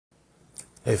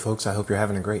Hey folks, I hope you're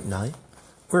having a great night.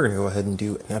 We're going to go ahead and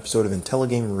do an episode of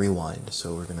IntelliGame Rewind.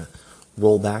 So we're going to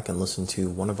roll back and listen to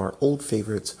one of our old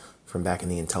favorites from back in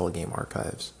the IntelliGame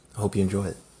archives. I hope you enjoy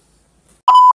it.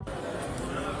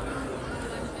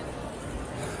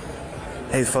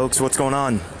 Hey folks, what's going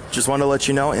on? Just wanted to let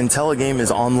you know IntelliGame is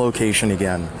on location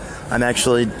again. I'm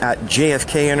actually at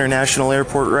JFK International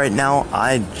Airport right now.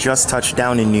 I just touched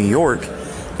down in New York,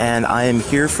 and I am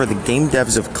here for the Game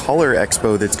Devs of Color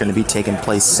Expo that's going to be taking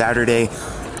place Saturday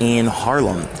in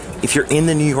Harlem. If you're in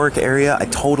the New York area, I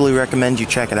totally recommend you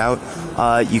check it out.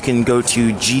 You can go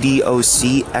to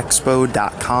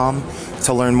gdocexpo.com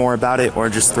to learn more about it, or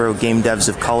just throw Game Devs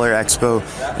of Color Expo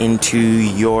into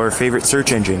your favorite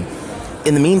search engine.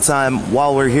 In the meantime,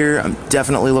 while we're here, I'm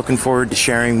definitely looking forward to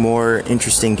sharing more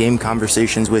interesting game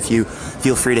conversations with you.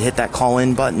 Feel free to hit that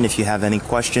call-in button if you have any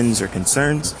questions or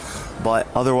concerns. But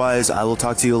otherwise, I will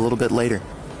talk to you a little bit later.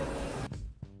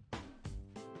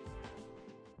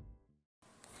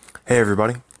 Hey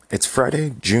everybody, it's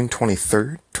Friday, June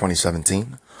 23rd,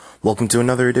 2017. Welcome to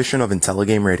another edition of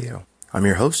IntelliGame Radio. I'm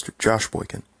your host, Josh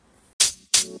Boykin.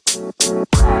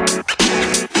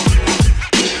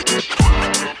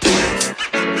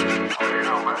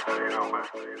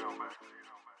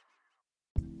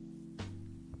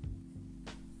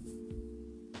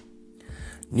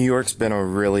 New York's been a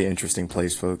really interesting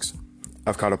place, folks.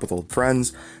 I've caught up with old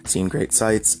friends, seen great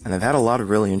sights, and I've had a lot of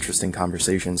really interesting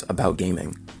conversations about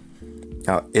gaming.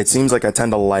 Now, it seems like I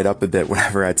tend to light up a bit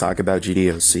whenever I talk about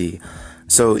GDOC,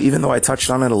 so even though I touched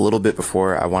on it a little bit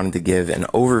before, I wanted to give an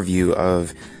overview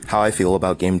of how I feel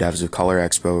about Game Devs of Color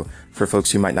Expo for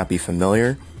folks who might not be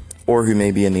familiar, or who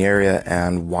may be in the area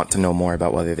and want to know more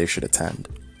about whether they should attend.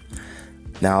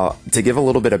 Now, to give a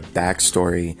little bit of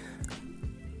backstory,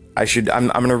 I'm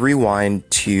going to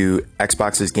rewind to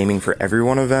Xbox's Gaming for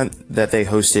Everyone event that they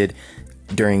hosted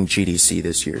during GDC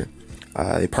this year.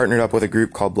 They partnered up with a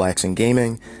group called Blacks in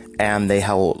Gaming, and they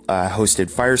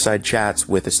hosted fireside chats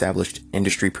with established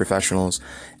industry professionals,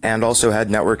 and also had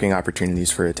networking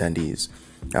opportunities for attendees.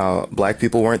 Now, black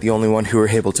people weren't the only one who were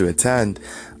able to attend,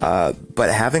 but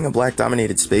having a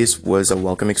black-dominated space was a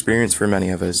welcome experience for many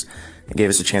of us. It gave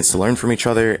us a chance to learn from each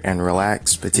other and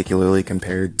relax, particularly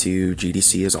compared to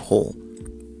GDC as a whole.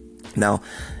 Now,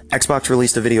 Xbox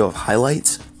released a video of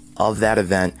highlights of that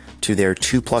event to their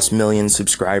 2+ million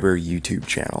subscriber YouTube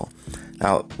channel.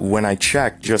 Now, when I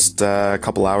checked just a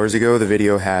couple hours ago, the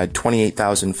video had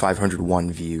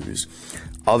 28,501 views.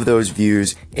 Of those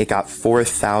views, it got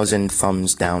 4,000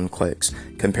 thumbs down clicks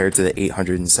compared to the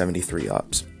 873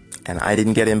 ups. And I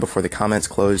didn't get in before the comments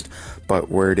closed, but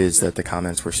word is that the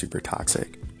comments were super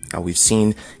toxic. Now, we've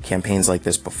seen campaigns like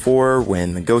this before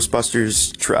when the new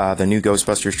Ghostbusters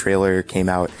trailer came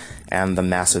out, and the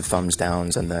massive thumbs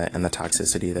downs and the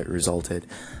toxicity that resulted.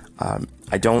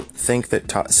 I don't think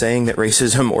that saying that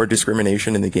racism or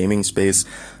discrimination in the gaming space,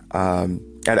 I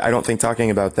don't think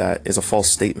talking about that is a false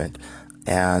statement.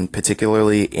 And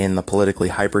particularly in the politically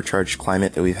hypercharged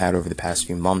climate that we've had over the past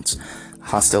few months,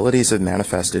 hostilities have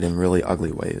manifested in really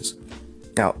ugly ways.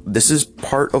 Now, this is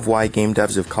part of why Game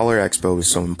Devs of Color Expo is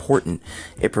so important.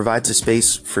 It provides a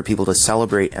space for people to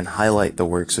celebrate and highlight the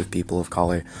works of people of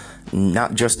color,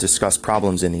 not just discuss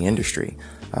problems in the industry,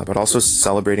 but also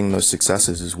celebrating those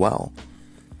successes as well.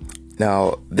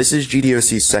 Now, this is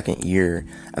GDOC's second year,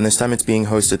 and this time it's being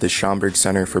hosted at the Schomburg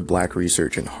Center for Black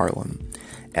Research in Harlem.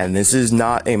 And this is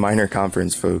not a minor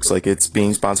conference, folks. It's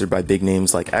being sponsored by big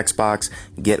names like Xbox,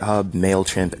 GitHub,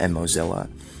 MailChimp, and Mozilla.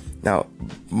 Now,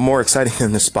 more exciting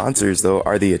than the sponsors, though,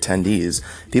 are the attendees.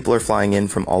 People are flying in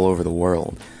from all over the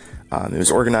world. It was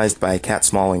organized by Kat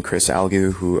Small and Chris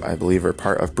Algu, who I believe are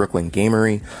part of Brooklyn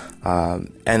Gamery,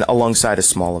 and alongside a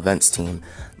small events team.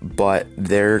 But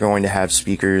they're going to have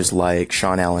speakers like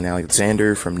Sean Allen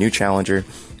Alexander from New Challenger,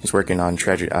 who's working on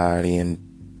Treachery and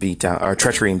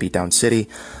Beatdown City,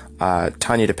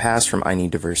 Tanya DePass from I Need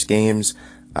Diverse Games,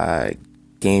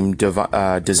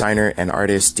 designer and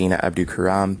artist Dina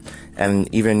Abdul-Karam, and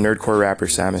even nerdcore rapper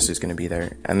Samus is going to be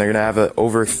there. And they're going to have an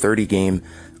over 30 game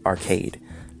arcade.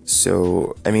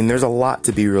 So, there's a lot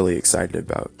to be really excited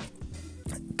about.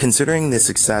 Considering the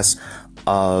success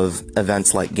of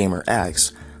events like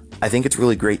GamerX, I think it's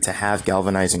really great to have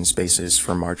galvanizing spaces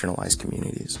for marginalized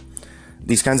communities.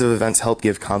 These kinds of events help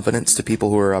give confidence to people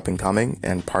who are up and coming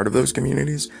and part of those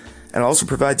communities, and also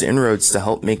provides inroads to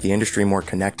help make the industry more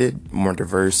connected, more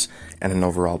diverse, and an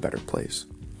overall better place.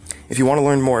 If you want to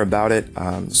learn more about it,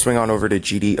 swing on over to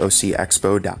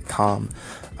gdocexpo.com.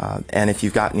 And if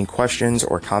you've got any questions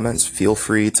or comments, feel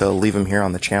free to leave them here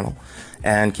on the channel,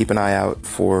 and keep an eye out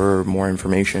for more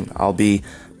information. I'll be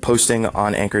posting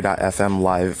on anchor.fm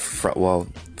live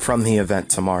from the event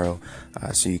tomorrow,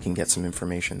 so you can get some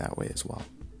information that way as well.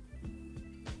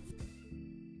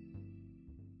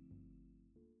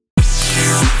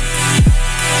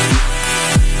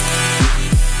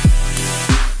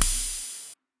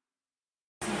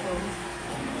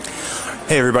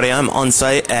 Hey everybody, I'm on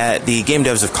site at the Game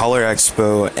Devs of Color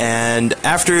Expo, and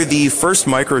after the first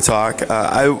micro talk,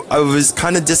 I was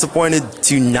kind of disappointed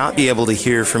to not be able to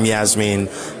hear from Yasmin.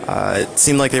 It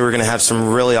seemed like they were going to have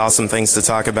some really awesome things to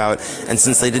talk about, and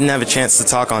since they didn't have a chance to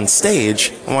talk on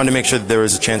stage, I wanted to make sure that there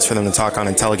was a chance for them to talk on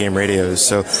IntelliGame radios.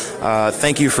 So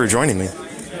thank you for joining me.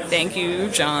 Thank you,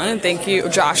 John, and thank you,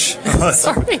 Josh.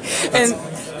 Sorry, and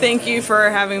thank you for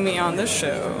having me on the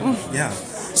show. Yeah.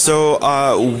 So,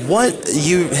 what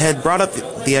you had brought up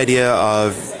the idea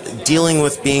of dealing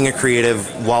with being a creative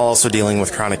while also dealing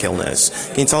with chronic illness.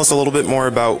 Can you tell us a little bit more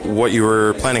about what you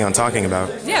were planning on talking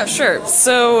about? Yeah, sure.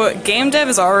 So game dev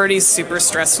is already super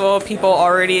stressful. People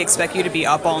already expect you to be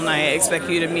up all night, expect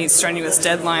you to meet strenuous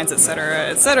deadlines,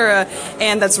 etc.,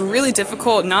 and that's really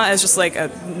difficult, not as just like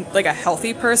a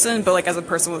healthy person, but like as a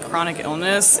person with chronic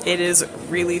illness, it is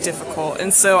really difficult.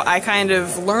 And so I kind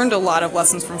of learned a lot of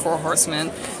lessons from Four Horsemen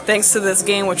thanks to this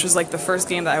game, which was like the first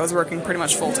game that I was working pretty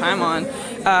much full time on.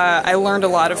 I learned a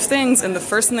lot of things, and the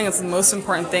first thing that's the most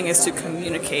important thing is to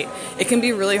communicate. It can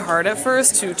be really hard at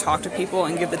first to talk to people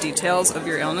and give the details of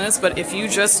your illness, but if you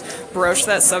just broach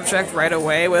that subject right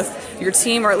away with your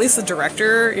team, or at least the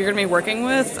director you're going to be working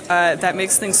with, that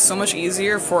makes things so much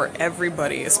easier for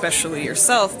everybody, especially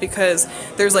yourself, because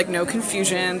there's like no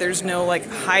confusion, there's no like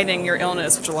hiding your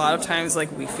illness, which a lot of times like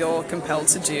we feel compelled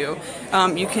to do.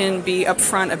 You can be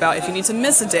upfront about if you need to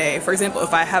miss a day. For example,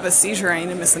 if I have a seizure, I need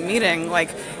to miss a meeting,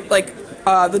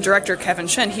 the director, Kevin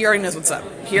Chen, he already knows what's up.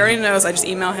 He already knows. I just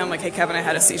email him like, hey, Kevin, I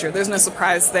had a seizure. There's no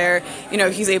surprise there. You know,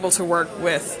 he's able to work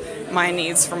with my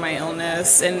needs for my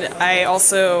illness. And I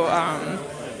also,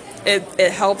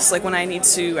 it helps like when I need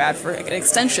to add for like, an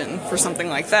extension for something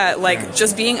like that. Like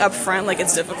just being upfront, like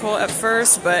it's difficult at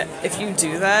first, but if you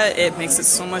do that, it makes it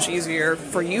so much easier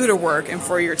for you to work and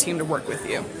for your team to work with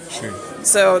you. Sure.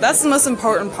 So that's the most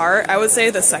important part. I would say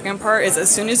the second part is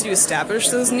as soon as you establish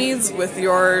those needs with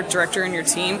your director and your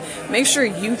team, make sure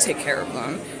you take care of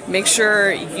them. Make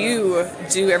sure you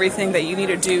do everything that you need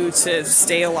to do to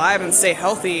stay alive and stay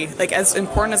healthy. Like as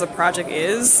important as a project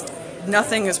is,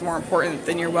 nothing is more important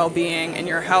than your well-being and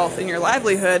your health and your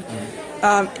livelihood.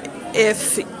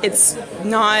 If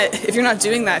you're not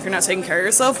doing that, if you're not taking care of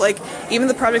yourself, like even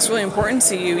the project's really important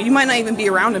to you, you might not even be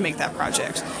around to make that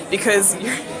project because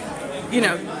you're,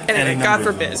 and God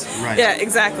forbid. Right. Yeah,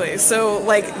 exactly. So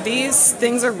like these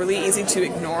things are really easy to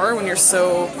ignore when you're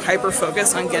so hyper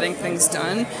focused on getting things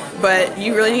done, but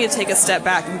you really need to take a step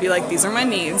back and be like, these are my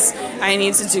needs. I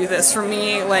need to do this. For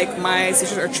me, like my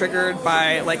seizures are triggered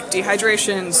by like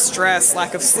dehydration, stress,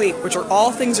 lack of sleep, which are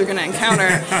all things you're going to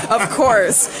encounter, of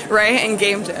course, right, in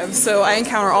game dev. So I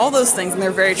encounter all those things and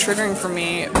they're very triggering for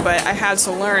me, but I had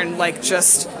to learn, like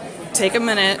just take a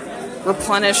minute,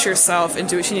 replenish yourself and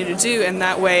do what you need to do, and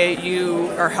that way you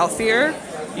are healthier,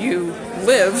 you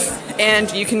live,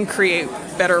 and you can create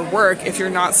better work if you're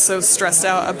not so stressed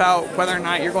out about whether or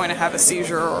not you're going to have a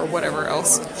seizure or whatever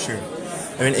else. Sure.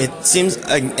 I mean, it seems,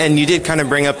 and you did kind of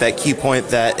bring up that key point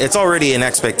that it's already an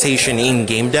expectation in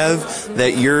game dev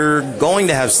that you're going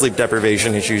to have sleep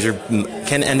deprivation issues. You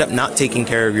can end up not taking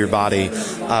care of your body.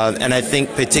 And I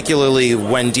think particularly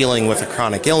when dealing with a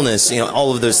chronic illness,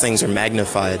 all of those things are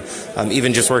magnified.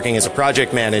 Even just working as a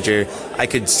project manager, I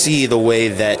could see the way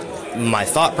that my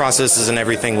thought processes and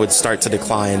everything would start to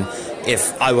decline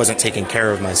if I wasn't taking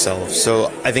care of myself.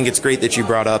 So I think it's great that you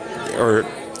brought up, or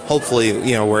hopefully,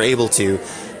 we're able to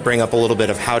bring up a little bit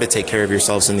of how to take care of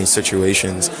yourselves in these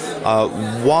situations. Talk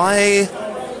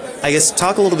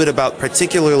a little bit about,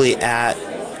 particularly at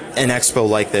an expo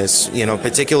like this,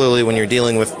 particularly when you're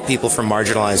dealing with people from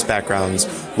marginalized backgrounds,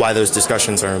 why those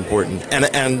discussions are important.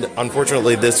 And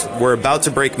unfortunately, we're about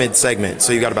to break mid-segment,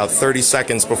 so you got about 30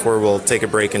 seconds before we'll take a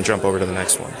break and jump over to the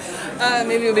next one.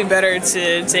 Maybe it'll be better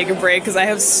to take a break because I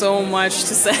have so much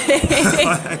to say.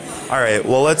 All right.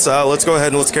 Well, let's go ahead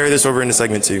and let's carry this over into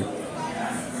segment 2.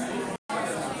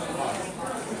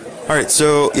 All right.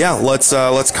 So yeah,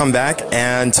 let's come back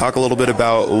and talk a little bit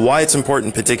about why it's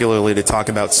important, particularly to talk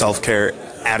about self-care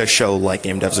at a show like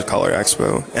Game Devs of Color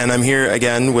Expo. And I'm here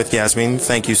again with Yasmin.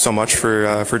 Thank you so much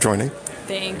for joining.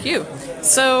 Thank you.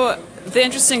 So the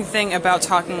interesting thing about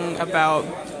talking about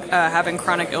having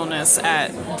chronic illness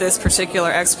at this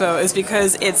particular expo is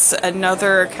because it's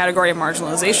another category of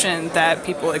marginalization that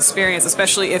people experience,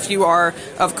 especially if you are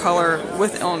of color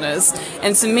with illness.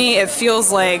 And to me, it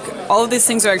feels like all of these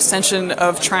things are an extension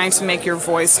of trying to make your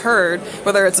voice heard,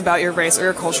 whether it's about your race or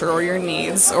your culture or your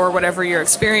needs or whatever you're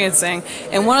experiencing.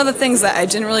 And one of the things that I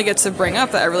didn't really get to bring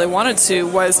up that I really wanted to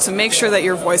was to make sure that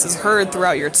your voice is heard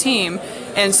throughout your team,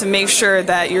 and to make sure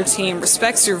that your team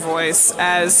respects your voice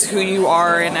as who you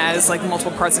are and as like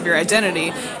multiple parts of your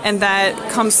identity, and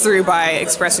that comes through by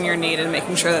expressing your need and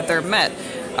making sure that they're met.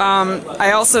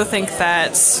 I also think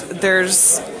that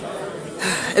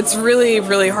it's really,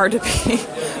 really hard to be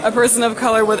a person of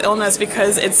color with illness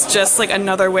because it's just like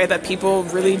another way that people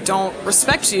really don't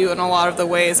respect you in a lot of the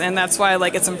ways, and that's why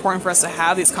like it's important for us to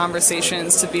have these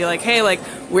conversations to be like, hey, like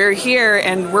we're here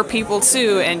and we're people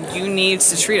too, and you need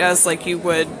to treat us like you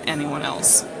would anyone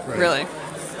else. Right. Really.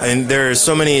 And there are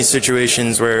so many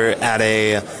situations where at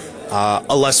a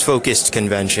less focused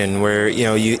convention where, you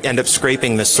know, you end up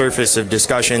scraping the surface of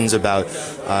discussions about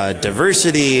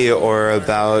diversity or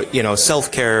about, you know,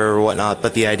 self-care or whatnot,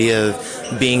 but the idea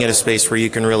of being at a space where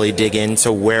you can really dig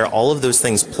into where all of those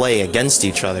things play against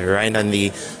each other, right? And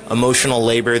the emotional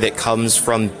labor that comes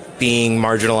from being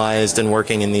marginalized and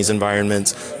working in these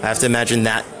environments, I have to imagine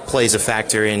that plays a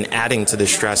factor in adding to the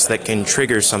stress that can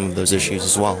trigger some of those issues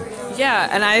as well. Yeah,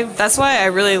 and that's why I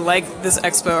really like this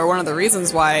expo, or one of the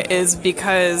reasons why, is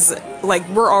because like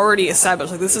we're already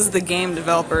established. Like this is the Game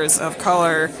Developers of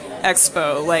Color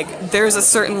Expo. Like there's a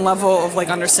certain level of like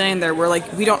understanding there where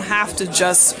like we don't have to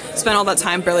just spend all that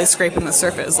time barely scraping the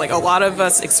surface. Like a lot of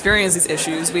us experience these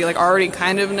issues. We like already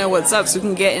kind of know what's up, so we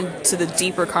can get into the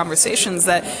deeper conversations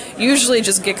that usually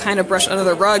just get kind of brushed under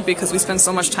the rug because we spend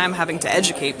so much time having to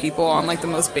educate people on like the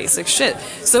most basic shit.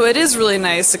 So it is really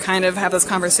nice to kind of have this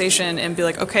conversation and be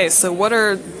like, okay, so what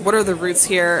are the roots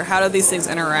here? How do these things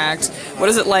interact? What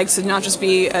is it like to not just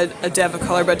be a dev of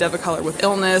color, but a dev of color with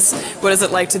illness? What is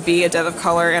it like to be a dev of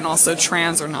color and also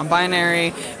trans or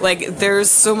non-binary? Like there's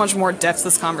so much more depth to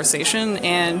this conversation,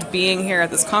 and being here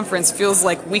at this conference feels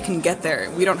like we can get there.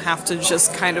 We don't have to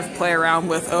just kind of play around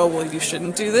with, oh, well, you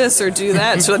shouldn't do this or do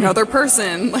that to another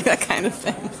person, like that kind of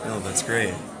thing. Oh, that's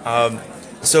great.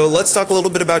 So let's talk a little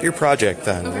bit about your project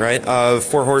then, okay. Right?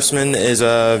 Four Horsemen is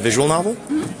a visual novel?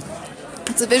 Mm-hmm.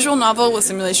 It's a visual novel with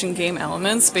simulation game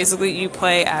elements. Basically, you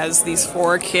play as these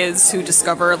four kids who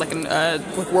discover like a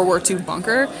World War II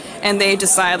bunker, and they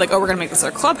decide like, oh, we're gonna make this our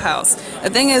clubhouse.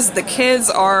 The thing is, the kids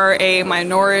are a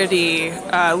minority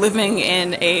living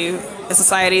in a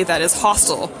society that is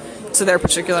hostile to their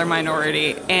particular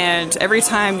minority, and every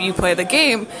time you play the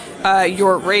game,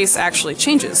 your race actually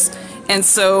changes. And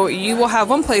so you will have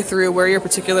one playthrough where your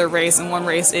particular race and one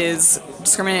race is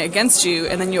discriminating against you,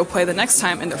 and then you'll play the next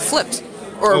time and they're flipped.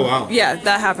 Or, oh, wow. Yeah,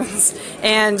 that happens.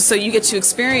 And so you get to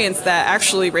experience that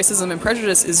actually racism and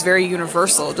prejudice is very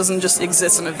universal. It doesn't just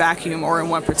exist in a vacuum or in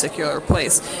one particular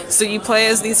place. So you play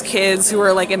as these kids who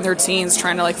are like in their teens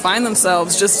trying to like find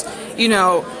themselves just, you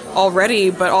know, already,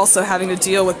 but also having to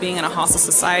deal with being in a hostile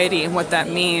society and what that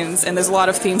means. And there's a lot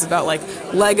of themes about like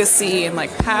legacy and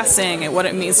like passing and what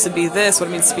it means to be this, what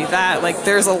it means to be that. Like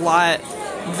there's a lot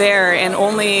there, and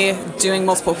only doing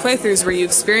multiple playthroughs where you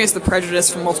experience the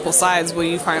prejudice from multiple sides will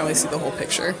you finally see the whole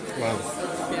picture. Wow.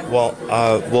 Yeah.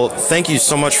 Well, thank you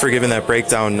so much for giving that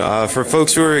breakdown. For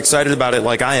folks who are excited about it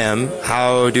like I am,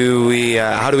 how do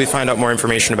we find out more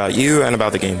information about you and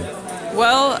about the game?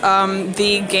 Well,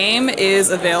 the game is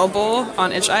available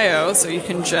on itch.io, so you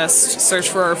can just search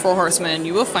for Four Horsemen and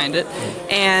you will find it.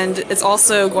 And it's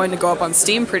also going to go up on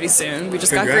Steam pretty soon. We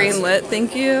just got greenlit,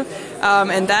 thank you.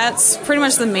 And that's pretty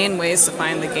much the main ways to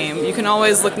find the game. You can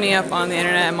always look me up on the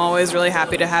internet. I'm always really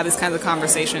happy to have these kinds of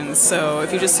conversations. So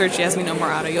if you just search Yasmin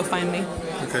Omorata, you'll find me.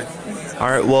 Okay. All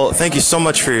right, well, thank you so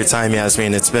much for your time,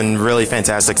 Yasmin. It's been really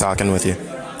fantastic talking with you.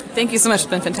 Thank you so much. It's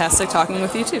been fantastic talking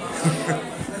with you, too.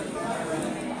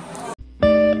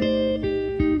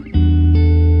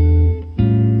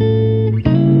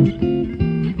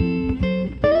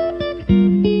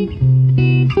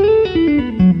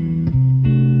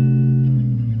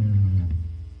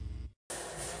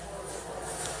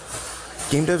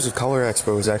 Game Devs of Color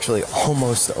Expo is actually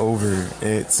almost over.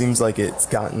 It seems like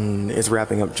it's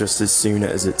wrapping up just as soon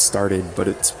as it started, but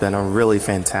it's been a really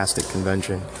fantastic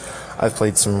convention. I've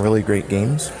played some really great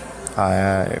games.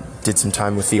 I did some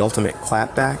time with the Ultimate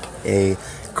Clapback, a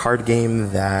card game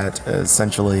that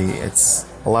essentially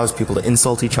allows people to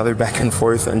insult each other back and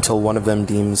forth until one of them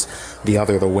deems the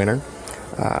other the winner.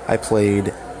 I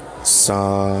played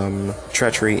some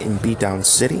Treachery in Beatdown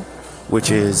City, which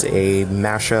is a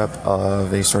mashup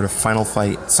of a sort of Final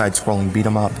Fight side-scrolling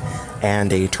beat-em-up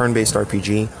and a turn-based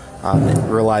RPG. It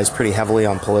relies pretty heavily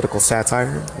on political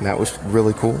satire, and that was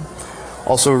really cool.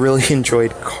 Also really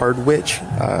enjoyed Card Witch.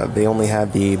 They only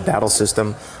had the battle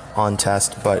system on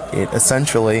test, but it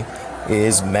essentially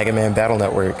is Mega Man Battle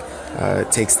Network.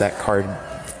 It takes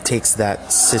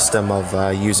that system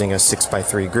of using a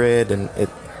 6x3 grid, and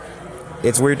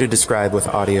it's weird to describe with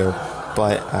audio,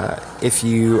 but if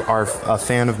you are a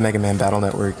fan of Mega Man Battle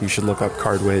Network, you should look up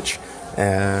Card Witch,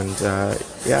 and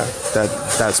yeah,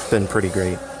 that's been pretty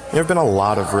great. There have been a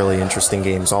lot of really interesting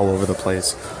games all over the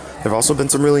place. There have also been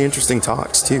some really interesting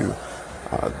talks, too.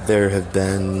 There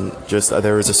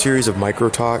was a series of micro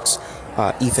talks.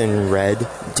 Ethan Red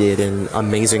did an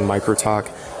amazing micro talk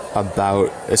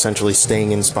about essentially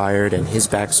staying inspired and his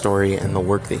backstory and the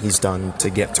work that he's done to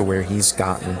get to where he's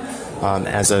gotten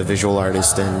as a visual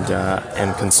artist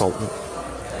and consultant.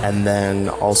 And then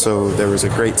also there was a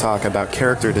great talk about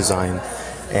character design,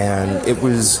 and it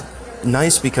was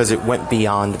nice because it went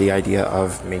beyond the idea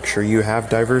of make sure you have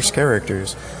diverse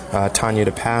characters. Tanya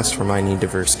DePast from I Need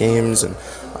Diverse Games and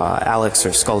Alex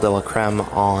or Skull de la Creme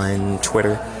on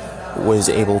Twitter was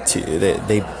able to,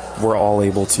 they were all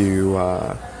able to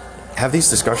have these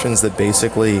discussions that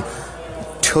basically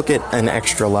took it an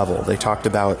extra level. They talked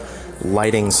about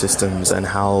lighting systems and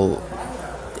how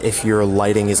if your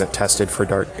lighting isn't tested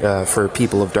for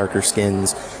people of darker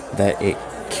skins, that it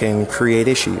can create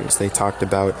issues. They talked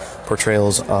about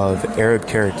portrayals of Arab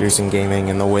characters in gaming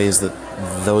and the ways that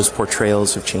those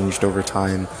portrayals have changed over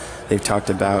time. They talked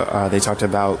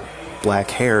about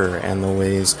black hair and the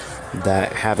ways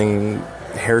that having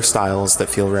hairstyles that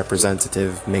feel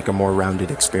representative make a more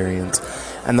rounded experience,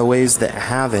 and the ways that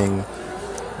having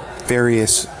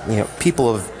various people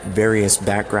of various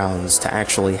backgrounds to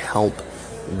actually help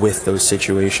with those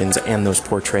situations and those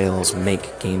portrayals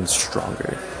make games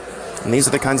stronger. And these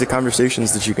are the kinds of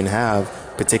conversations that you can have,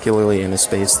 particularly in a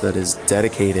space that is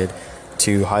dedicated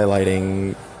to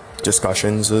highlighting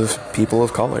discussions of people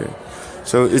of color.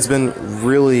 So it's been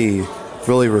really,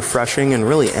 really refreshing and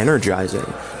really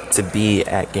energizing to be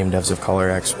at Game Devs of Color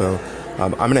Expo.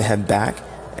 I'm going to head back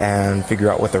and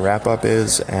figure out what the wrap-up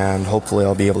is, and hopefully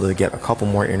I'll be able to get a couple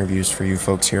more interviews for you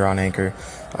folks here on Anchor.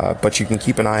 But you can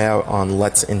keep an eye out on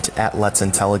Let's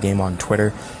Intelligame on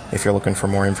Twitter if you're looking for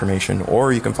more information,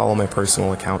 or you can follow my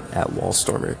personal account at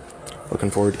Wallstormer.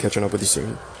 Looking forward to catching up with you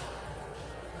soon.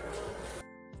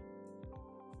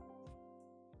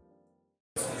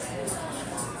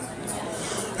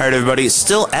 All right, everybody,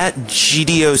 still at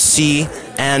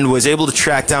GDOC, and was able to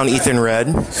track down Ethan Red,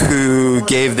 who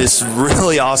gave this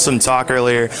really awesome talk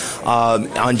earlier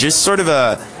on just sort of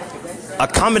a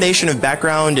combination of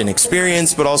background and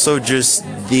experience, but also just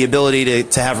the ability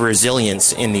to have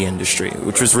resilience in the industry,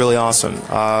 which was really awesome.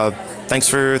 Thanks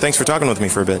for talking with me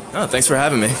for a bit. Oh, thanks for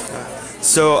having me.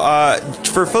 So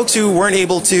for folks who weren't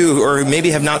able to, or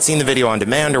maybe have not seen the video on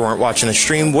demand or weren't watching the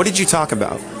stream, what did you talk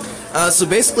about? So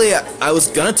basically, I was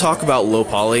gonna talk about low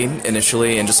poly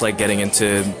initially and just like getting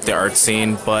into the art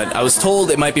scene, but I was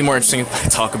told it might be more interesting if I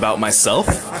talk about myself.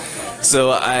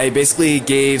 So I basically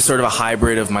gave sort of a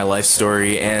hybrid of my life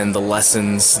story and the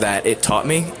lessons that it taught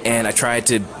me, and I tried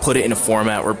to put it in a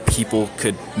format where people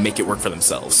could make it work for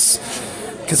themselves.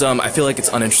 Because I feel like it's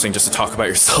uninteresting just to talk about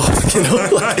yourself, you know?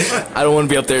 Like, I don't want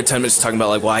to be up there 10 minutes talking about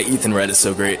like why Ethan Red is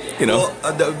so great, you know?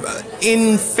 Well,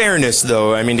 in fairness,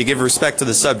 though, I mean, to give respect to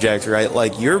the subject, right?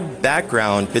 Like, your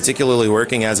background, particularly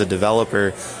working as a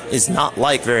developer, is not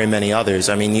like very many others.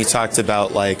 I mean, you talked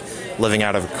about like living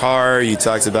out of a car. You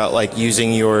talked about like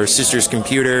using your sister's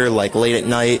computer like late at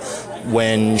night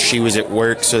when she was at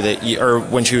work, so that or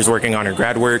when she was working on her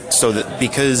grad work, so that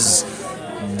because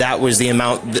that was the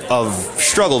amount of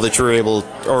struggle that you were able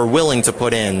or willing to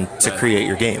put in to create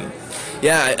your game.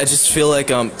 Yeah, I just feel like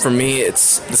for me,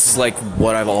 this is like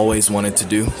what I've always wanted to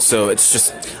do. So it's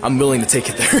just I'm willing to take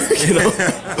it there, you know.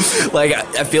 Like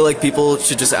I feel like people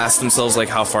should just ask themselves like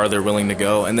how far they're willing to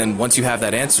go, and then once you have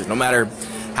that answer, no matter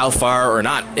how far or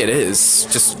not it is,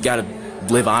 just gotta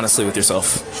live honestly with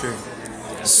yourself. Sure.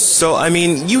 So, I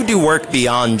mean, you do work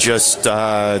beyond just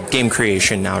game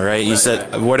creation now, right? You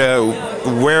said,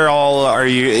 where all are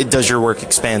you? Does your work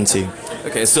expand to?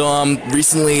 Okay, so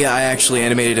recently I actually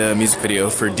animated a music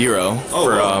video for Dero.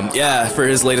 For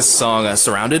his latest song,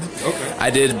 Surrounded. Okay.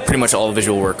 I did pretty much all the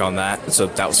visual work on that, so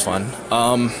that was fun.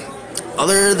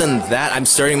 Other than that, I'm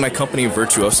starting my company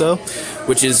Virtuoso,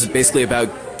 which is basically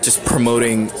about just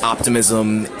promoting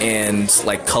optimism and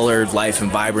like color, life,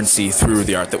 and vibrancy through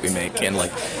the art that we make. And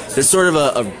like there's sort of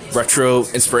a retro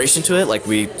inspiration to it. Like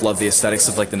we love the aesthetics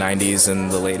of like the 90s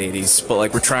and the late 80s, but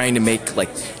like we're trying to make like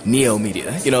neo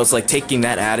media. You know, it's like taking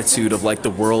that attitude of like the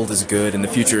world is good and the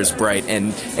future is bright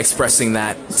and expressing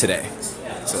that today.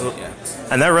 So yeah.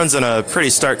 And that runs in a pretty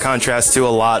stark contrast to a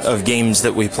lot of games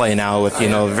that we play now with, you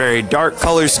know, very dark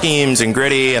color schemes and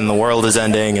gritty and the world is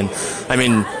ending. And I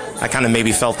mean, I kind of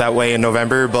maybe felt that way in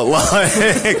November, but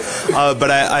like,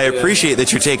 but I appreciate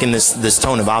that you're taking this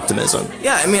tone of optimism.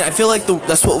 Yeah, I mean, I feel like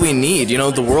that's what we need. You know,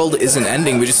 the world isn't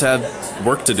ending. We just have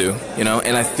work to do, you know,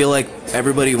 and I feel like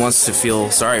everybody wants to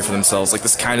feel sorry for themselves. Like,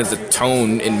 this kind of the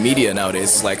tone in media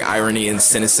nowadays is like irony and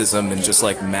cynicism and just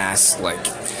like mass, like,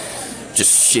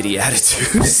 just shitty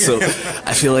attitudes. So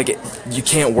I feel like you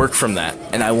can't work from that.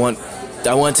 And I want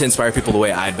to inspire people the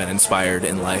way I've been inspired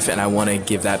in life, and I want to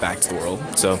give that back to the world.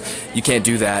 So you can't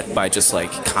do that by just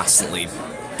like constantly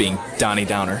being Donnie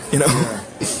Downer, you know?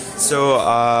 So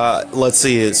let's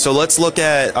see. So let's look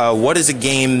at what is a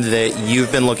game that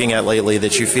you've been looking at lately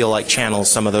that you feel like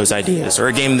channels some of those ideas, or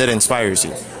a game that inspires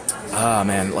you.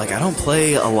 Man, like I don't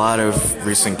play a lot of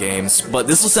recent games, but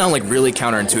this will sound like really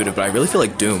counterintuitive, but I really feel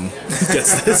like Doom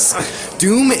gets this.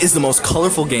 Doom is the most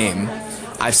colorful game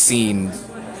I've seen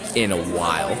in a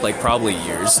while, like probably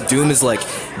years. Doom is like,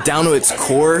 down to its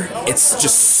core, it's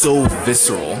just so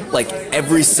visceral. Like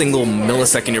every single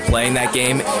millisecond you're playing that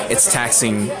game, it's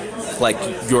taxing like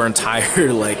your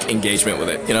entire like engagement with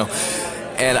it, you know?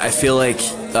 And I feel like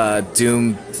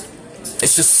Doom,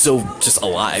 it's just so just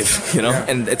alive, you know?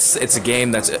 And it's a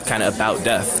game that's kind of about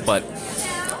death, but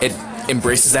it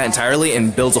embraces that entirely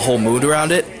and builds a whole mood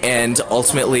around it, and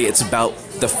ultimately it's about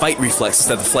the fight reflex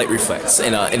instead of the flight reflex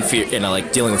in fear,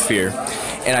 like dealing with fear.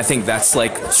 And I think that's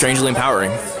like strangely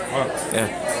empowering.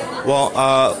 Yeah. Well,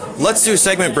 let's do a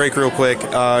segment break real quick,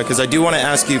 because I do want to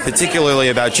ask you particularly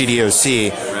about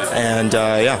GDOC, and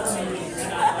yeah.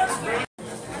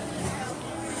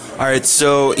 All right,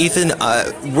 so Ethan,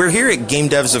 we're here at Game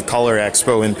Devs of Color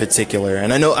Expo in particular,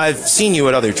 and I know I've seen you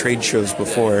at other trade shows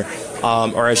before,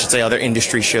 or I should say other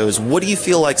industry shows. What do you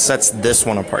feel like sets this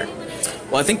one apart?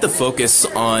 Well, I think the focus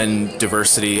on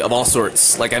diversity of all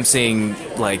sorts, like I'm seeing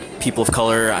like people of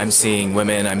color, I'm seeing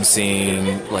women, I'm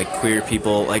seeing like queer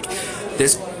people, like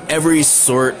there's every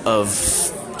sort of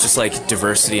just like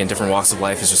diversity and different walks of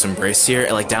life is just embraced here,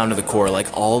 and like down to the core.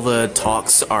 Like all the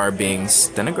talks are being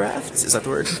stenographed. Is that the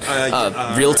word?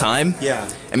 Real time. Yeah.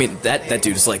 I mean that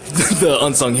dude is like the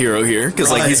unsung hero here, because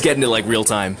like he's getting it like real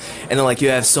time. And then like you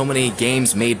have so many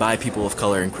games made by people of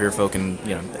color and queer folk and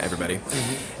you know everybody,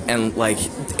 and like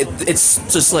it's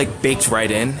just like baked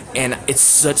right in, and it's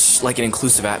such like an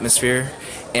inclusive atmosphere.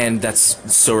 And that's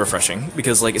so refreshing,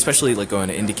 because like especially like going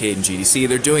to Indiecade and GDC,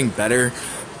 they're doing better,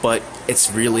 but it's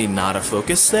really not a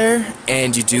focus there,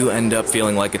 and you do end up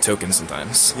feeling like a token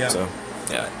sometimes. Yeah. So,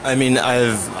 yeah. I mean,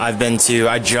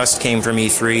 I just came from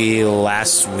E3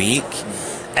 last week,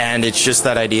 and it's just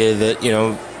that idea that, you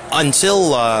know, until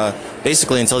they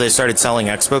started selling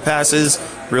expo passes,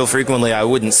 real frequently I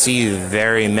wouldn't see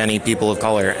very many people of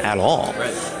color at all.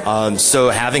 Right. So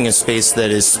having a space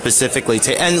that is specifically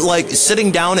and like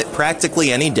sitting down at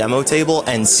practically any demo table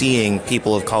and seeing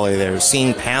people of color there,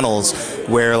 seeing panels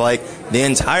where like the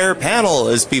entire panel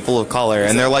is people of color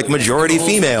and they're like majority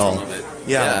female.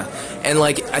 Yeah. And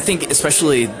like I think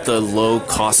especially the low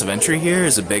cost of entry here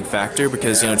is a big factor,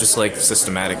 because you know just like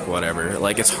systematic whatever,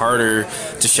 like it's harder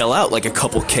to shell out like a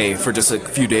couple K for just a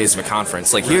few days of a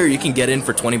conference. Like here you can get in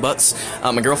for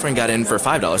 $20. My girlfriend got in for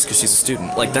 $5 because she's a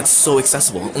student. Like that's so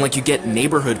accessible, and like you get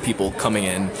neighborhood people coming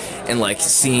in and like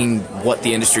seeing what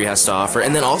the industry has to offer,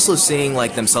 and then also seeing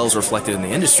like themselves reflected in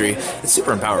the industry. It's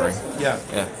super empowering. Yeah.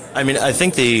 I mean, I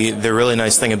think the really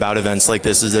nice thing about events like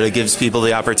this is that it gives people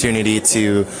the opportunity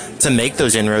to make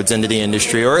those inroads into the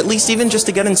industry, or at least even just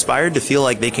to get inspired to feel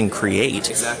like they can create.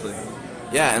 Exactly.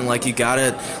 Yeah, and like you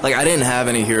gotta, like I didn't have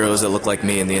any heroes that looked like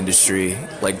me in the industry,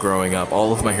 like growing up.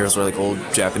 All of my heroes were like old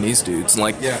Japanese dudes, and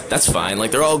like that's fine.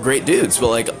 Like they're all great dudes, but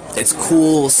like it's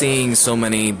cool seeing so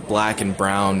many black and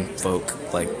brown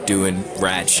folk like doing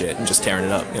rad shit and just tearing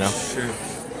it up, you know? Sure.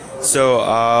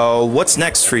 So, what's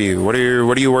next for you? What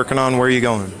are you working on? Where are you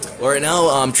going? Well, right now,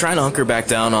 I'm trying to hunker back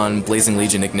down on Blazing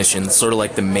Legion Ignition. It's sort of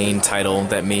like the main title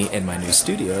that me and my new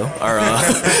studio are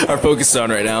are focused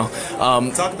on right now.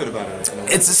 Talk a bit about it.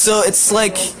 It's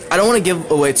like, I don't want to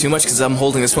give away too much because I'm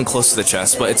holding this one close to the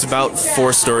chest, but it's about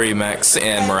 4-story mechs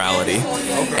and morality.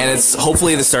 And it's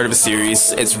hopefully the start of a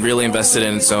series. It's really invested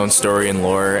in its own story and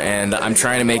lore, and I'm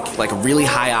trying to make like a really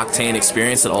high-octane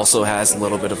experience that also has a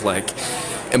little bit of like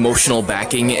emotional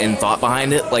backing and thought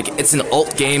behind it. Like, it's an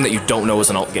alt game that you don't know is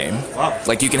an alt game. Wow.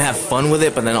 Like, you can have fun with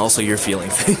it, but then also you're feeling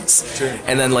things. Sure.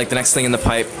 And then like the next thing in the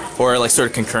pipe, or like sort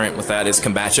of concurrent with that, is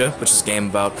Kombucha, which is a game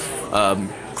about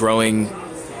growing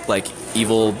like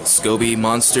evil SCOBY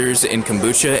monsters in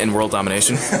kombucha and world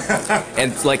domination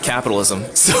and like capitalism.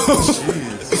 So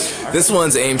this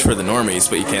one's aimed for the normies,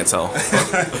 but you can't tell.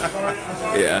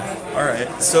 Yeah. All right.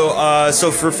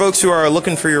 So for folks who are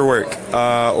looking for your work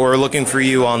or looking for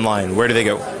you online, where do they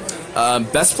go?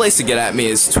 Best place to get at me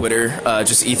is Twitter,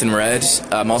 just Ethan Red.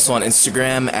 I'm also on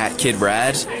Instagram at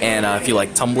KidRad, and if you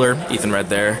like Tumblr, Ethan Red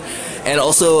there. And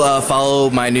also follow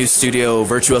my new studio,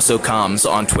 Virtuoso Comms,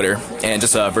 on Twitter, and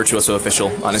just Virtuoso Official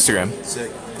on Instagram.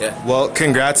 Sick. Yeah. Well,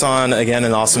 congrats on, again,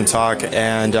 an awesome talk,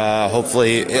 and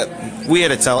hopefully we at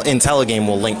IntelliGame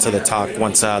will link to the talk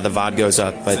once the VOD goes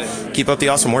up, but keep up the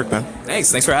awesome work, man.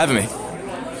 Thanks for having me.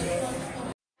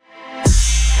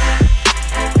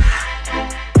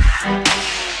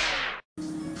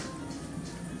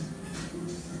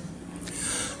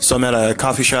 So I'm at a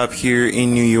coffee shop here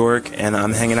in New York, and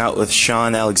I'm hanging out with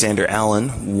Sean Alexander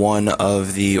Allen, one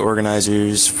of the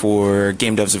organizers for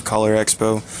Game Devs of Color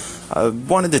Expo. I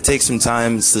wanted to take some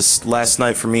time. It's this last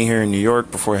night for me here in New York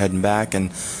before heading back,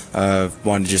 and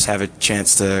wanted to just have a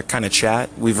chance to kind of chat.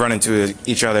 We've run into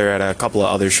each other at a couple of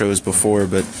other shows before,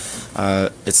 but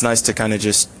it's nice to kind of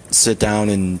just sit down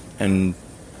and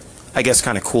I guess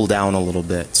kind of cool down a little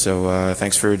bit. So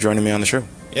thanks for joining me on the show.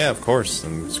 Yeah, of course,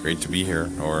 and it's great to be here.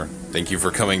 Or thank you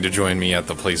for coming to join me at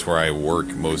the place where I work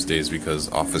most days because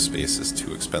office space is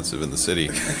too expensive in the city,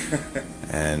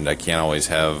 and I can't always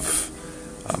have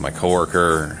my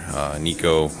coworker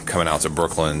Nico coming out to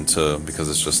Brooklyn because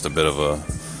it's just a bit of a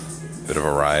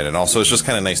ride, and also it's just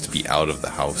kind of nice to be out of the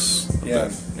house. Yeah.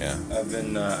 Yeah.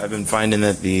 I've been finding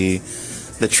that the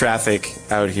traffic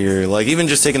out here, like even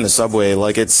just taking the subway,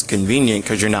 like it's convenient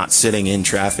because you're not sitting in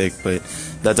traffic, but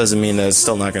that doesn't mean that it's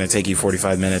still not going to take you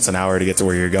 45 minutes, an hour to get to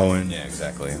where you're going. Yeah,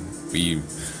 exactly. We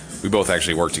both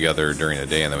actually work together during the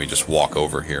day, and then we just walk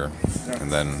over here,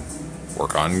 and then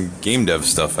work on game dev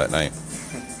stuff at night.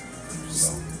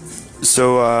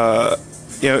 So,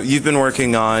 you've been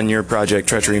working on your project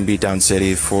Treachery in Beatdown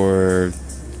City for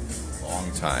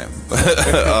Long time.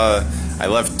 I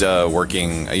left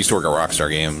working. I used to work at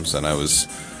Rockstar Games, and I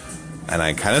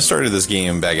kind of started this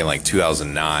game back in like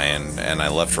 2009, and I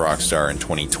left Rockstar in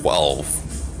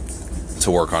 2012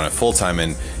 to work on it full time.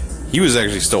 And he was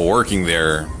actually still working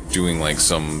there, doing like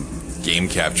some game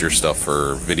capture stuff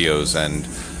for videos, and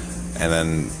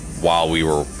then while we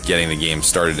were getting the game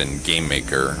started in Game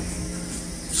Maker,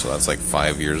 so that's like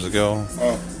 5 years ago.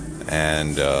 Oh.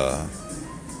 And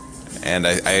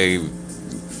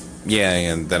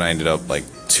then I ended up like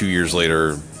 2 years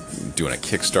later doing a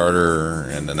Kickstarter,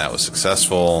 and then that was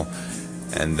successful,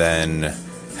 and then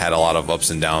had a lot of ups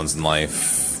and downs in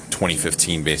life.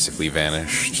 2015 basically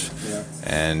vanished. Yeah.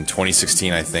 And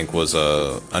 2016 I think was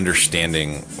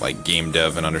understanding like game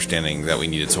dev and understanding that we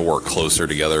needed to work closer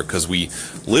together because we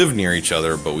lived near each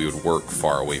other but we would work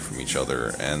far away from each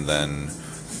other, and then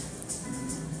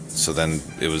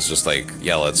it was just like,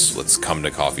 yeah, let's come to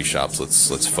coffee shops,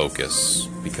 let's focus,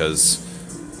 because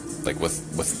like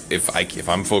if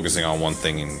I'm focusing on one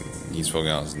thing and he's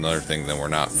focusing on another thing, then we're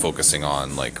not focusing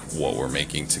on like what we're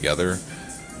making together,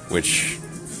 which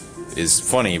is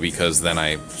funny because then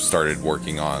I started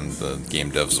working on the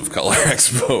Game Devs of Color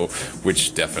Expo,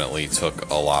 which definitely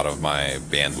took a lot of my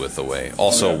bandwidth away.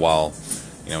 Also, while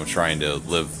trying to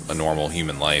live a normal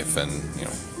human life and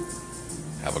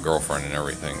have a girlfriend and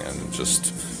everything, and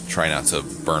just try not to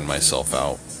burn myself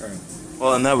out.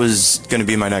 Well, and that was going to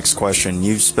be my next question.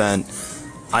 You've spent,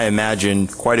 I imagine,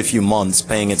 quite a few months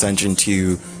paying attention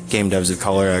to Game Devs of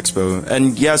Color Expo.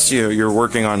 And yes, you're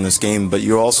working on this game, but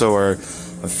you also are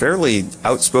a fairly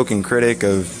outspoken critic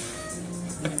of,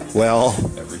 well,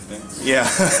 Everything. yeah,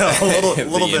 a little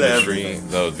bit of industry, everything.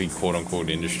 the quote-unquote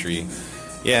industry.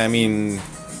 Yeah, I mean,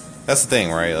 that's the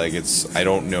thing, right? Like, I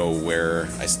don't know where,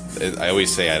 I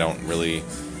always say I don't really,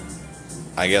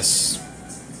 I guess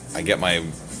I get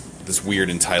this weird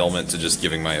entitlement to just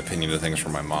giving my opinion to things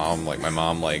from my mom. Like, my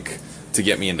mom, to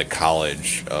get me into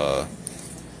college,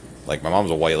 like, my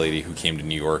mom's a white lady who came to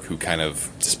New York, who kind of,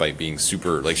 despite being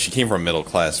super, like, she came from a middle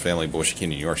class family, but when she came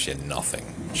to New York, she had nothing.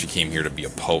 She came here to be a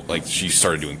poet. Like, she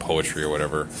started doing poetry or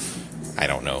whatever. I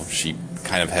don't know. She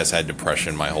kind of has had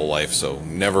depression my whole life, so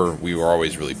we were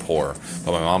always really poor.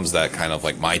 But my mom's that kind of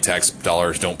like, my tax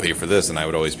dollars don't pay for this, and I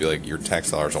would always be like, your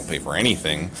tax dollars don't pay for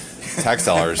anything. Tax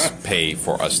dollars pay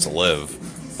for us to live,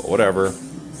 but whatever.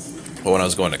 But when I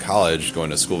was going to college, going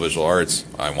to School of Visual Arts,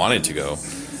 I wanted to go.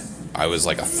 I was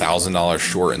like $1,000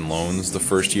 short in loans the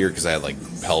first year because I had like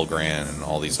Pell Grant and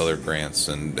all these other grants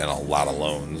and a lot of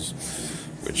loans,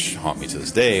 which haunt me to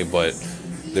this day, but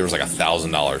there was like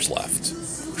 $1,000 left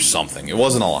or something. It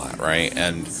wasn't a lot, right?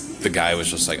 And the guy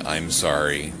was just like, I'm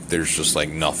sorry, there's just like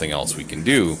nothing else we can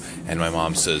do. And my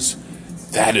mom says,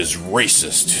 that is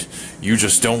racist. You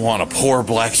just don't want a poor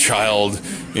black child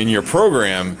in your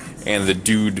program. And the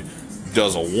dude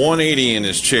does a 180 in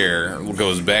his chair,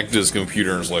 goes back to his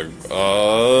computer and is like,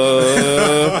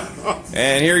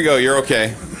 and here you go, you're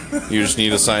okay. You just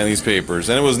need to sign these papers.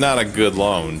 And it was not a good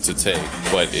loan to take,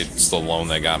 but it's the loan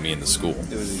that got me into school.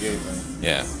 It was a gateway.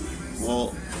 Yeah.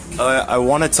 Well, I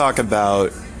want to talk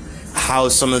about how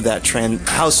some of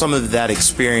that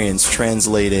experience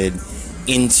translated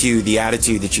into the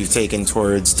attitude that you've taken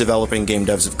towards developing Game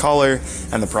Devs of Color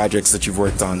and the projects that you've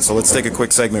worked on. So let's take a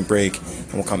quick segment break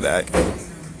and we'll come back.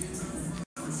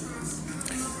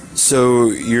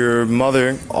 So your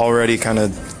mother already kind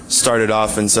of started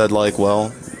off and said, like,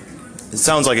 well, it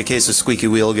sounds like a case of squeaky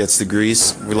wheel gets the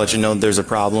grease. We let you know there's a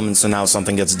problem, and so now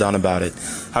something gets done about it.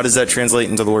 How does that translate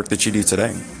into the work that you do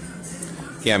today?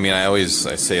 Yeah, I mean, I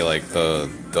say, like, the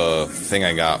thing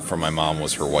I got from my mom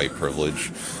was her white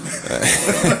privilege.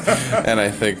 And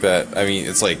I think that, I mean,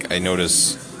 it's like I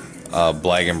notice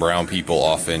black and brown people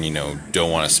often,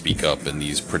 don't want to speak up in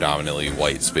these predominantly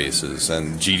white spaces.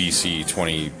 And GDC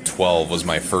 2012 was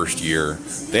my first year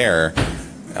there,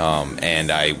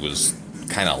 and I was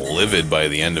kind of livid by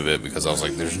the end of it because I was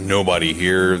like, there's nobody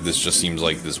here. This just seems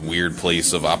like this weird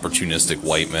place of opportunistic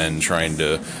white men trying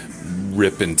to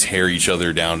rip and tear each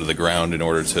other down to the ground in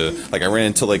order to, like, I ran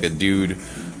into like a dude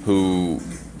who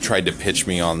tried to pitch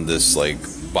me on this like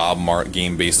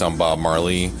game based on Bob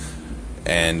Marley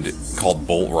and called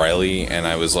Bolt Riley, and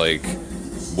I was like,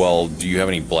 well, do you have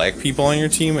any black people on your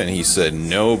team? And he said,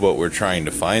 no, but we're trying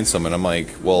to find some. And I'm like,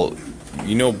 well,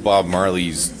 Bob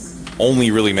Marley's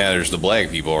only really matters to black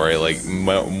people, right? Like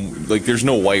there's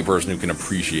no white person who can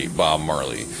appreciate Bob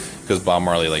Marley, because Bob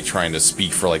Marley, like, trying to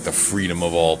speak for like the freedom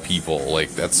of all people, like,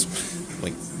 that's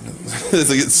like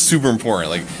it's super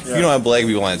important. Like, if you don't have black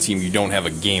people on a team, you don't have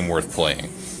a game worth playing,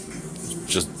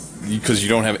 just because you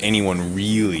don't have anyone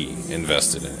really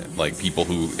invested in it. Like, people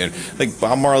who, and like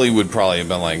Bob Marley would probably have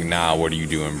been like, nah, what are you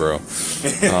doing, bro?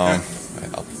 A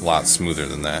lot smoother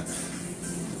than that.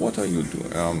 What are you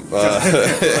doing?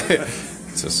 To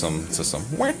some. So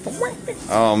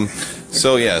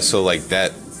like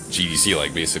that GDC,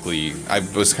 like, basically, I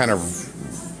was kind of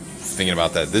thinking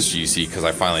about that this GDC because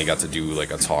I finally got to do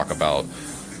like a talk about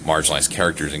marginalized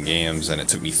characters in games, and it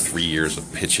took me 3 years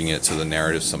of pitching it to the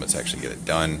Narrative Summit to actually get it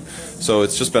done. So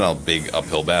it's just been a big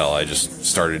uphill battle. I just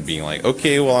started being like,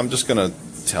 okay, well, I'm just gonna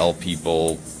tell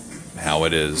people how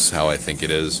it is, how I think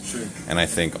it is. Sure. And I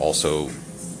think also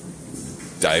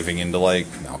diving into like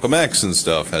Malcolm X and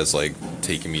stuff has like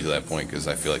taken me to that point, because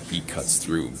I feel like he cuts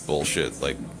through bullshit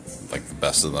like the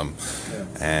best of them. Yeah.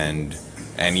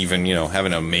 And even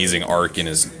having an amazing arc in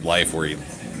his life where he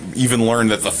even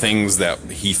learned that the things that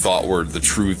he thought were the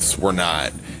truths were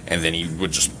not, and then he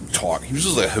would just talk. He was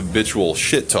just a habitual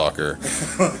shit talker.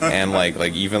 And like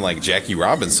even like Jackie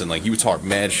Robinson, like, he would talk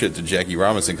mad shit to Jackie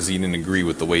Robinson because he didn't agree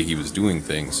with the way he was doing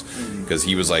things, because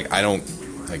he was like, I don't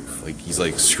like he's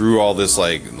like, screw all this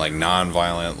like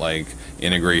non-violent like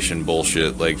integration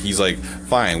bullshit. Like, he's like,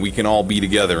 fine, we can all be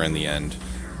together in the end,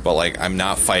 but like, I'm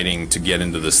not fighting to get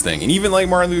into this thing. And even like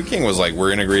Martin Luther King was like,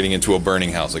 we're integrating into a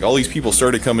burning house. Like, all these people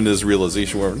started coming to this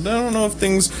realization where, I don't know if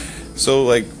things, so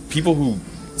like, people who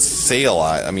say a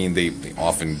lot, I mean, they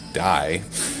often die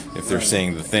if they're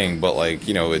saying the thing, but like,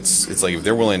 it's like, if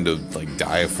they're willing to like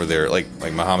die for their, like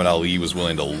Muhammad Ali was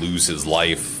willing to lose his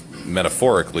life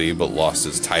metaphorically, but lost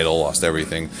his title, lost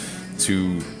everything,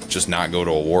 to just not go to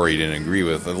a war he didn't agree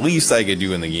with. The least I could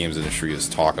do in the games industry is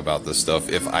talk about this stuff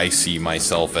if I see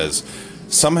myself as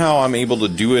somehow I'm able to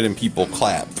do it and people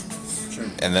clap. Sure.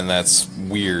 And then that's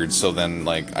weird. So then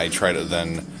like, I try to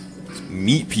then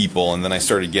meet people, and then I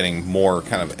started getting more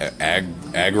kind of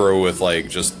aggro with like,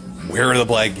 just, where are the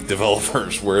black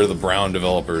developers? Where are the brown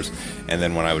developers? And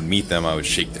then when I would meet them, I would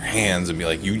shake their hands and be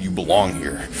like, you belong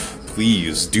here.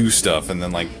 Please do stuff. And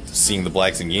then like, seeing the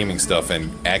Blacks in Gaming stuff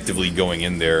and actively going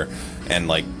in there and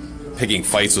like picking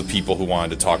fights with people who wanted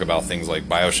to talk about things like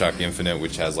BioShock Infinite,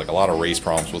 which has like a lot of race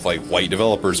problems with like white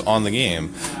developers on the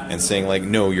game, and saying like,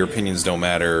 no, your opinions don't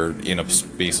matter in a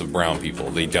space of brown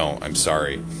people. They don't. I'm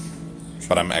sorry,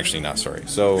 but I'm actually not sorry.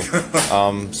 So,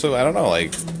 so I don't know,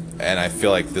 like, and I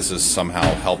feel like this has somehow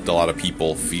helped a lot of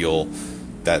people feel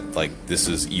that like this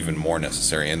is even more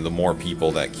necessary, and the more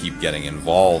people that keep getting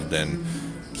involved and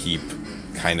keep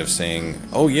kind of saying,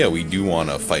 oh yeah, we do want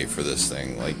to fight for this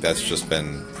thing, like that's just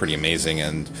been pretty amazing.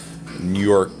 And New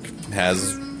York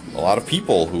has a lot of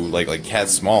people who like Kat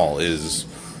Small is,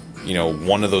 you know,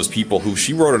 one of those people who,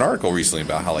 she wrote an article recently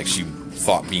about how like she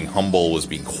thought being humble was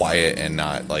being quiet and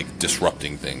not like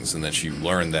disrupting things, and then she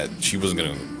learned that she wasn't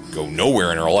going to go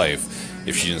nowhere in her life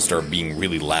if she didn't start being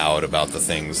really loud about the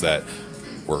things that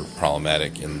were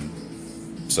problematic. And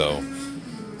so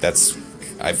that's,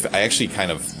 I actually kind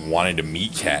of wanted to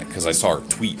meet Kat because I saw her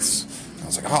tweets. I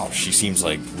was like, oh, she seems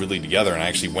like really together. And I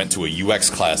actually went to a UX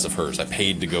class of hers. I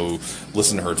paid to go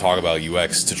listen to her talk about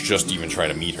UX to just even try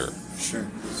to meet her. Sure.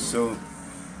 So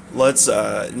let's,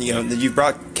 you know, you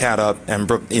brought Kat up, and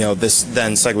you know, this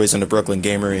then segues into Brooklyn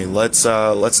Gamery. Let's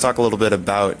talk a little bit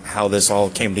about how this all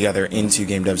came together into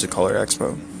Game Devs of Color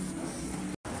Expo.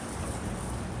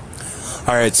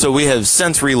 All right, so we have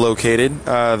since relocated.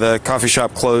 The coffee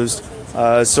shop closed.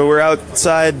 So we're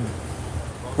outside.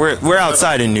 We're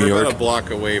outside in New We're York. about a block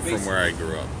away from where I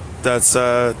grew up. That's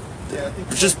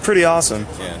just pretty awesome.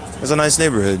 Yeah. It's a nice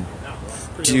neighborhood.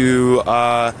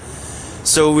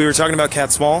 So we were talking about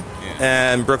Kat Small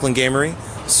and Brooklyn Gamery.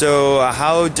 So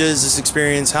how does this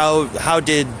experience? How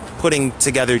did putting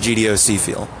together GDOC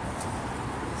feel?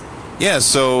 Yeah,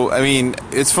 so I mean,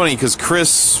 it's funny because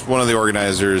Chris, one of the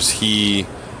organizers, he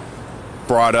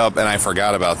brought up, and I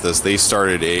forgot about this. They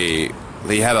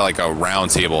had like a round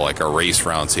table, like a race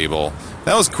round table.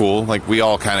 That was cool. Like we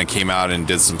all kind of came out and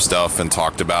did some stuff and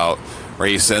talked about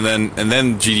race, and then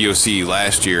GDOC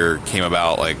last year came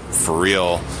about like for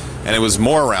real, and it was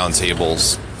more round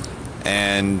tables,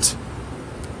 and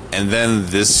then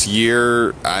this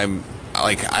year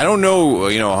I don't know,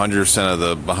 you know, 100% of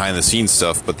the behind the scenes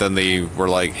stuff, but then they were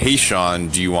like, hey Sean,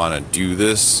 do you want to do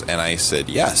this? And I said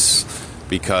yes,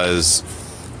 because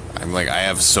I'm like, I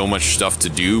have so much stuff to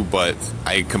do, but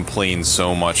I complain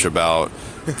so much about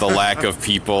the lack of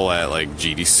people at like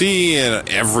GDC and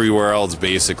everywhere else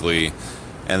basically,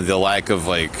 and the lack of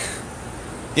like,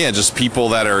 yeah, just people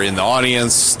that are in the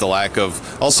audience, the lack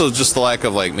of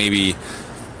like maybe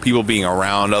people being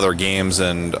around other games.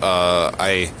 And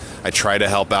I try to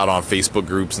help out on Facebook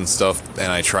groups and stuff,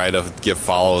 and I try to give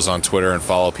follows on Twitter and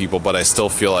follow people, but I still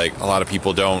feel like a lot of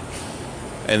people don't,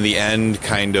 in the end,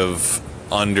 kind of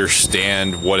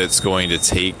understand what it's going to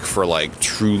take for like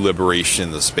true liberation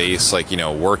in the space. Like, you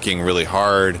know, working really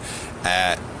hard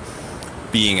at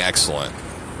being excellent.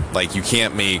 Like, you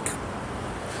can't make,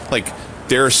 like,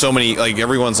 there are so many, like,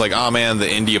 everyone's like, oh man, the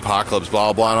indie apocalypse,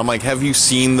 blah, blah. And I'm like, have you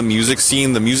seen the music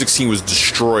scene? The music scene was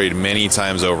destroyed many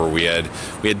times over. We had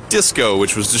disco,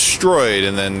 which was destroyed,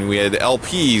 and then we had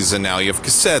LPs, and now you have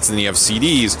cassettes, and you have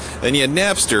CDs. Then you had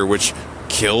Napster, which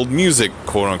killed music,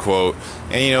 quote unquote.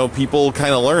 And, you know, people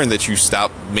kind of learn that you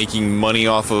stop making money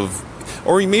off of,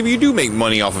 or maybe you do make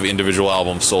money off of individual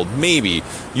albums sold. Maybe.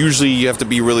 Usually you have to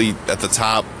be really at the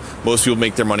top. Most people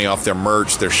make their money off their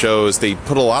merch, their shows. They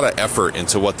put a lot of effort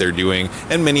into what they're doing,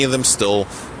 and many of them still,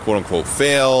 quote-unquote,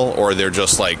 fail, or they're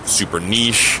just, like, super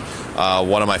niche.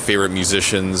 One of my favorite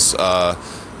musicians,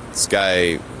 this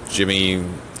guy, Jimmy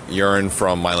Urine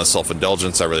from Mindless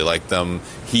Self-Indulgence, I really like them.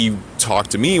 He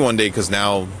talked to me one day, because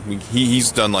now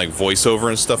he's done, like, voiceover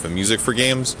and stuff and music for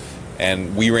games,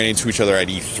 and we ran into each other at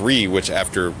E3, which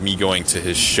after me going to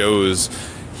his shows,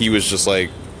 he was just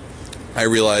like, I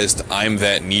realized I'm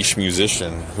that niche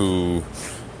musician who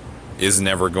is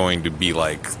never going to be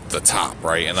like the top,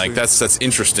 right? And like that's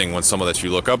interesting when someone that you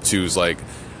look up to is like,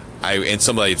 and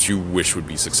somebody that you wish would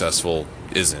be successful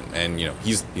isn't. And you know,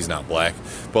 he's not black,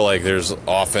 but like there's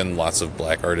often lots of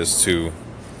black artists who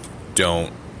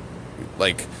don't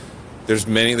like. There's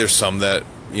some that,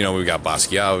 you know, we've got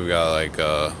Basquiat, we've got like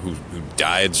who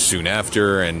died soon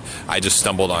after, and I just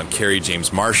stumbled on Kerry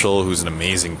James Marshall, who's an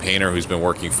amazing painter who's been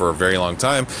working for a very long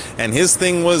time, and his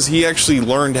thing was he actually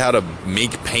learned how to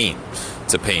make paint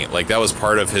to paint. Like that was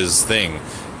part of his thing,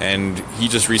 and he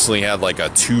just recently had like a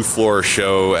 2-floor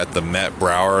show at the Met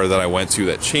Brower that I went to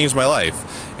that changed my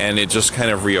life, and it just kind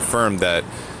of reaffirmed that,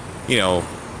 you know,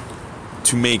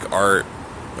 to make art,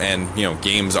 and you know,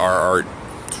 games are art.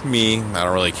 To me, I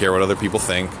don't really care what other people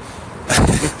think.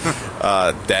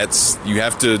 That's you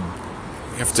have to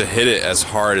hit it as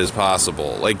hard as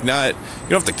possible. Like, not, you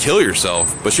don't have to kill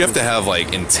yourself, but you have to have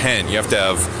like intent. You have to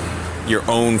have your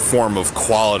own form of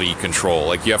quality control.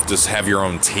 Like, you have to have your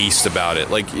own taste about it.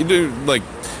 Like,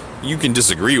 you can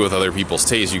disagree with other people's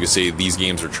taste. You can say these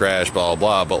games are trash, blah, blah,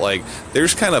 blah. But, like,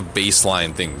 there's kind of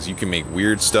baseline things. You can make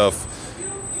weird stuff,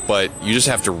 but you just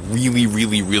have to really,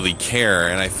 really, really care.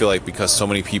 And I feel like because so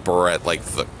many people are at, like,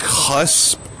 the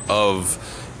cusp of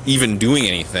even doing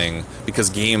anything, because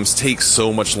games take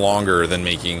so much longer than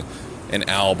making an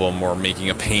album or making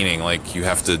a painting. Like, you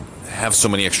have to have so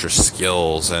many extra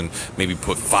skills and maybe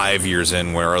put 5 years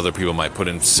in where other people might put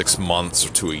in 6 months or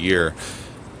to a year.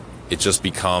 It just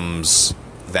becomes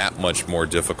that much more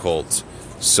difficult.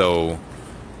 So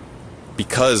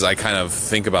because I kind of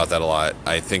think about that a lot,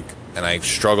 I think, and I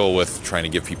struggle with trying to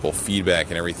give people feedback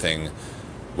and everything,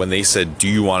 when they said, do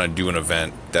you want to do an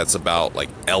event that's about, like,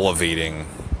 elevating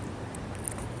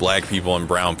black people and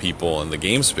brown people in the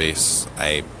game space,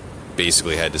 I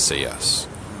basically had to say yes.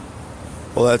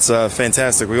 Well, that's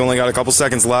fantastic. We only got a couple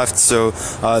seconds left, so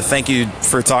thank you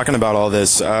for talking about all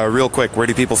this. Real quick, where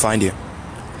do people find you?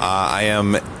 I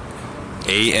am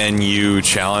ANU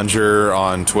Challenger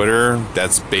on Twitter.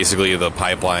 That's basically the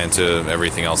pipeline to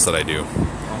everything else that I do.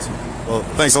 Awesome. Well,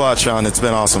 thanks a lot, Sean. It's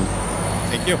been awesome.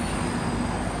 Thank you.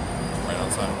 Right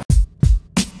on time.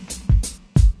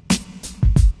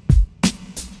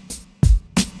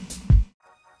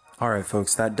 Alright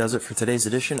folks, that does it for today's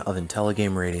edition of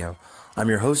IntelliGame Radio. I'm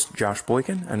your host, Josh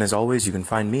Boykin, and as always, you can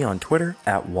find me on Twitter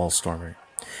at Wallstormer.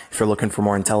 If you're looking for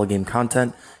more IntelliGame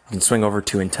content, you can swing over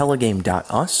to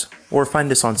intelligame.us or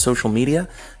find us on social media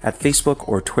at Facebook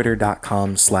or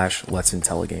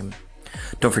twitter.com/let'sintelligame.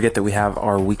 Don't forget that we have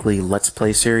our weekly Let's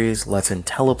Play series, Let's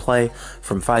IntelliPlay,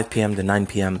 from 5 p.m. to 9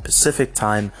 p.m. Pacific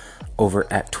time over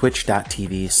at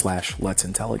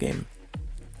twitch.tv/let'sintelligame.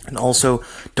 And also,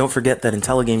 don't forget that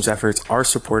IntelliGame's efforts are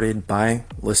supported by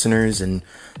listeners and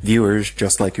viewers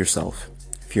just like yourself.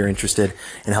 If you're interested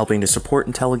in helping to support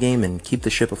IntelliGame and keep the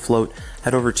ship afloat,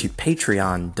 head over to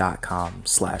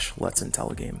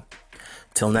patreon.com/let'sintelligame.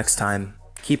 Till next time,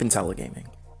 keep IntelliGaming.